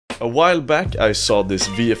A while back I saw this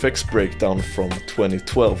VFX breakdown from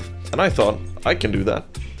 2012 and I thought, I can do that.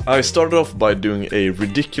 I started off by doing a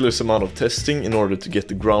ridiculous amount of testing in order to get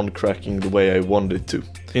the ground cracking the way I wanted it to.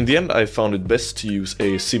 In the end I found it best to use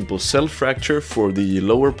a simple cell fracture for the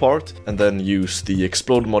lower part and then use the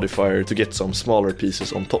explode modifier to get some smaller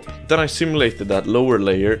pieces on top. Then I simulated that lower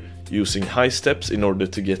layer using high steps in order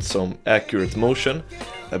to get some accurate motion.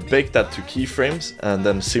 I baked that to keyframes and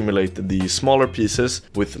then simulated the smaller pieces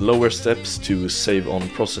with lower steps to save on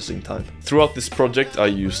processing time. Throughout this project I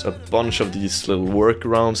used a bunch of these little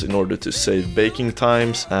workarounds in order to save baking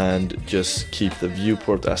times and just keep the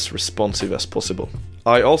viewport as responsive as possible.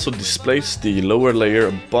 I also displaced the lower layer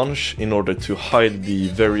a bunch in order to hide the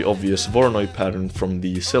very obvious Voronoi pattern from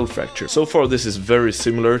the cell fracture. So far this is very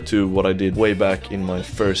similar to what I did way back in my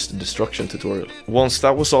first destruction tutorial. Once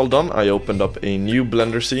that was all done, I opened up a new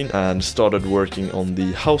Blender scene and started working on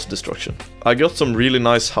the house destruction. I got some really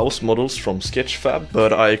nice house models from Sketchfab,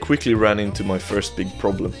 but I quickly ran into my first big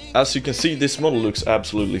problem. As you can see, this model looks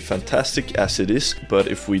absolutely fantastic as it is, but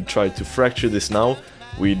if we try to fracture this now,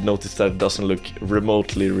 we'd notice that it doesn't look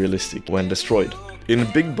remotely realistic when destroyed.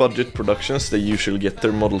 In big budget productions they usually get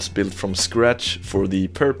their models built from scratch for the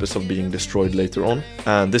purpose of being destroyed later on,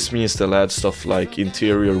 and this means they'll add stuff like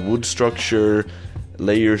interior wood structure,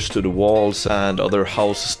 layers to the walls and other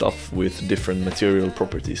house stuff with different material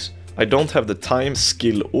properties. I don't have the time,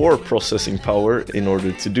 skill or processing power in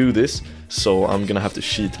order to do this, so I'm gonna have to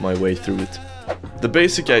cheat my way through it. The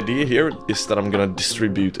basic idea here is that I'm gonna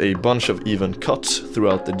distribute a bunch of even cuts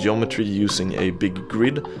throughout the geometry using a big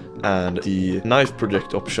grid and the knife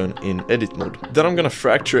project option in edit mode. Then I'm gonna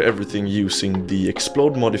fracture everything using the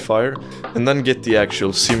explode modifier and then get the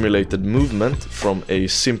actual simulated movement from a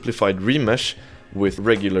simplified remesh with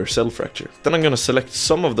regular cell fracture. Then I'm gonna select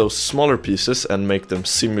some of those smaller pieces and make them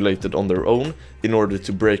simulated on their own in order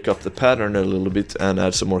to break up the pattern a little bit and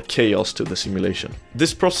add some more chaos to the simulation.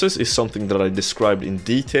 This process is something that I described in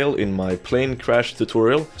detail in my plane crash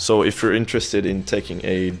tutorial, so if you're interested in taking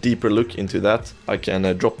a deeper look into that, I can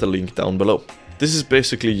drop the link down below. This is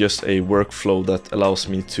basically just a workflow that allows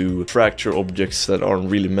me to fracture objects that aren't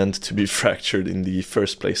really meant to be fractured in the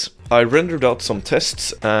first place. I rendered out some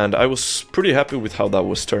tests and I was pretty happy with how that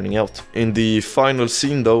was turning out. In the final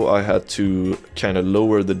scene though, I had to kind of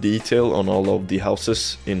lower the detail on all of the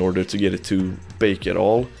houses in order to get it to bake at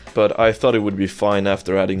all. But I thought it would be fine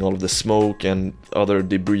after adding all of the smoke and other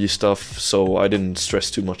debris stuff, so I didn't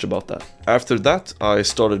stress too much about that. After that, I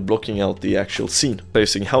started blocking out the actual scene,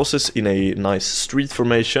 placing houses in a nice street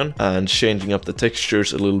formation and changing up the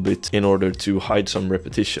textures a little bit in order to hide some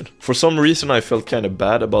repetition. For some reason I felt kind of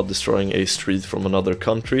bad about destroying a street from another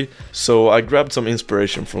country, so I grabbed some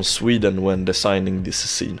inspiration from Sweden when designing this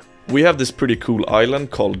scene. We have this pretty cool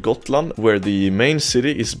island called Gotland, where the main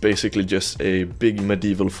city is basically just a big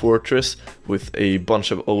medieval fortress with a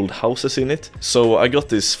bunch of old houses in it. So I got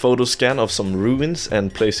this photo scan of some ruins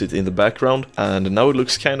and placed it in the background, and now it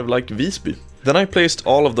looks kind of like Visby. Then I placed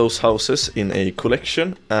all of those houses in a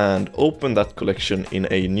collection and opened that collection in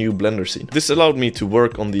a new Blender scene. This allowed me to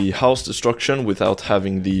work on the house destruction without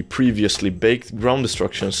having the previously baked ground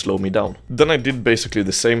destruction slow me down. Then I did basically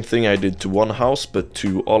the same thing I did to one house but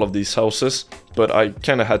to all of these houses, but I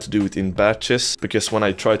kinda had to do it in batches because when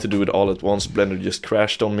I tried to do it all at once, Blender just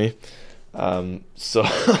crashed on me.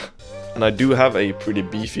 And I do have a pretty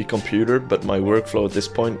beefy computer, but my workflow at this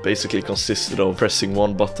point basically consisted of pressing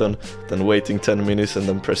one button, then waiting 10 minutes and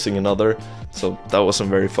then pressing another, so that wasn't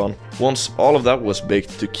very fun. Once all of that was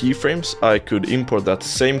baked to keyframes, I could import that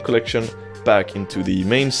same collection back into the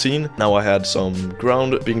main scene. Now I had some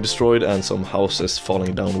ground being destroyed and some houses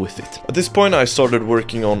falling down with it. At this point I started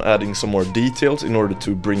working on adding some more details in order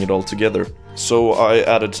to bring it all together. So I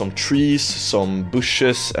added some trees, some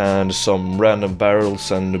bushes and some random barrels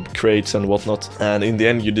and crates and whatnot. And in the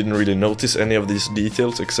end you didn't really notice any of these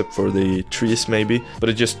details except for the trees maybe, but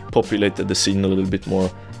it just populated the scene a little bit more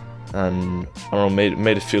and I don't know,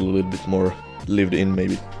 made it feel a little bit more lived in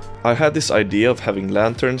maybe. I had this idea of having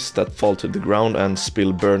lanterns that fall to the ground and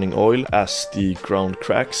spill burning oil as the ground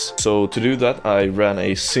cracks. So to do that I ran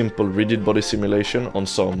a simple rigid body simulation on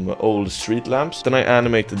some old street lamps. Then I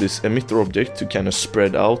animated this emitter object to kind of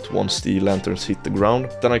spread out once the lanterns hit the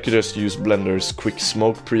ground. Then I could just use Blender's quick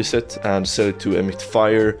smoke preset and set it to emit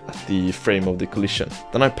fire at the frame of the collision.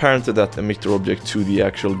 Then I parented that emitter object to the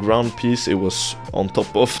actual ground piece it was on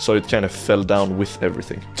top of, so it kind of fell down with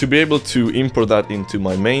everything. To be able to import that into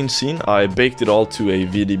my main scene, I baked it all to a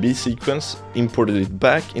VDB sequence, imported it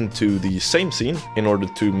back into the same scene in order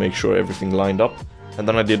to make sure everything lined up, and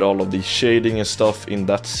then I did all of the shading and stuff in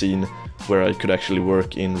that scene where I could actually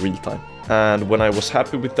work in real time. And when I was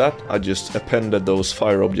happy with that, I just appended those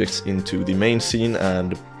fire objects into the main scene,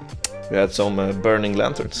 and we had some burning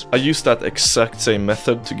lanterns. I used that exact same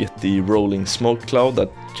method to get the rolling smoke cloud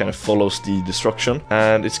that kind of follows the destruction.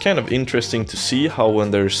 And it's kind of interesting to see how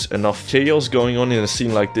when there's enough chaos going on in a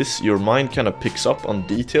scene like this, your mind kind of picks up on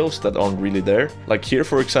details that aren't really there. Like here,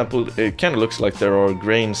 for example, it kind of looks like there are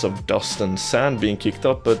grains of dust and sand being kicked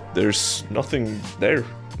up, but there's nothing there.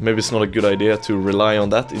 Maybe it's not a good idea to rely on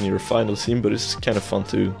that in your final scene, but it's kind of fun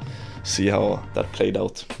to see how that played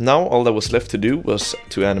out. Now all that was left to do was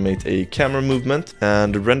to animate a camera movement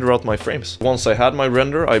and render out my frames. Once I had my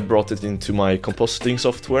render, I brought it into my compositing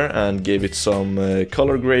software and gave it some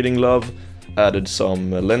color grading love, added some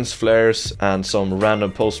lens flares and some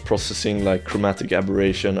random post-processing like chromatic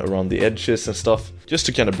aberration around the edges and stuff, just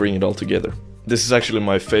to kind of bring it all together. This is actually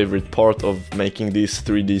my favorite part of making these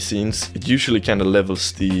 3D scenes. It usually kind of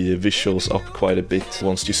levels the visuals up quite a bit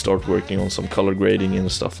once you start working on some color grading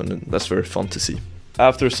and stuff, and that's very fun to see.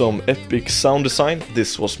 After some epic sound design,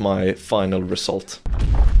 this was my final result.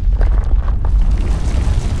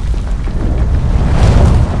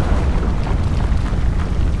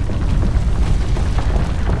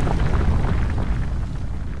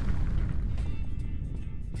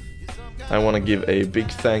 I want to give a big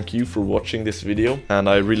thank you for watching this video, and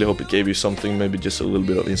I really hope it gave you something, maybe just a little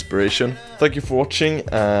bit of inspiration. Thank you for watching,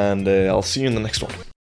 and I'll see you in the next one.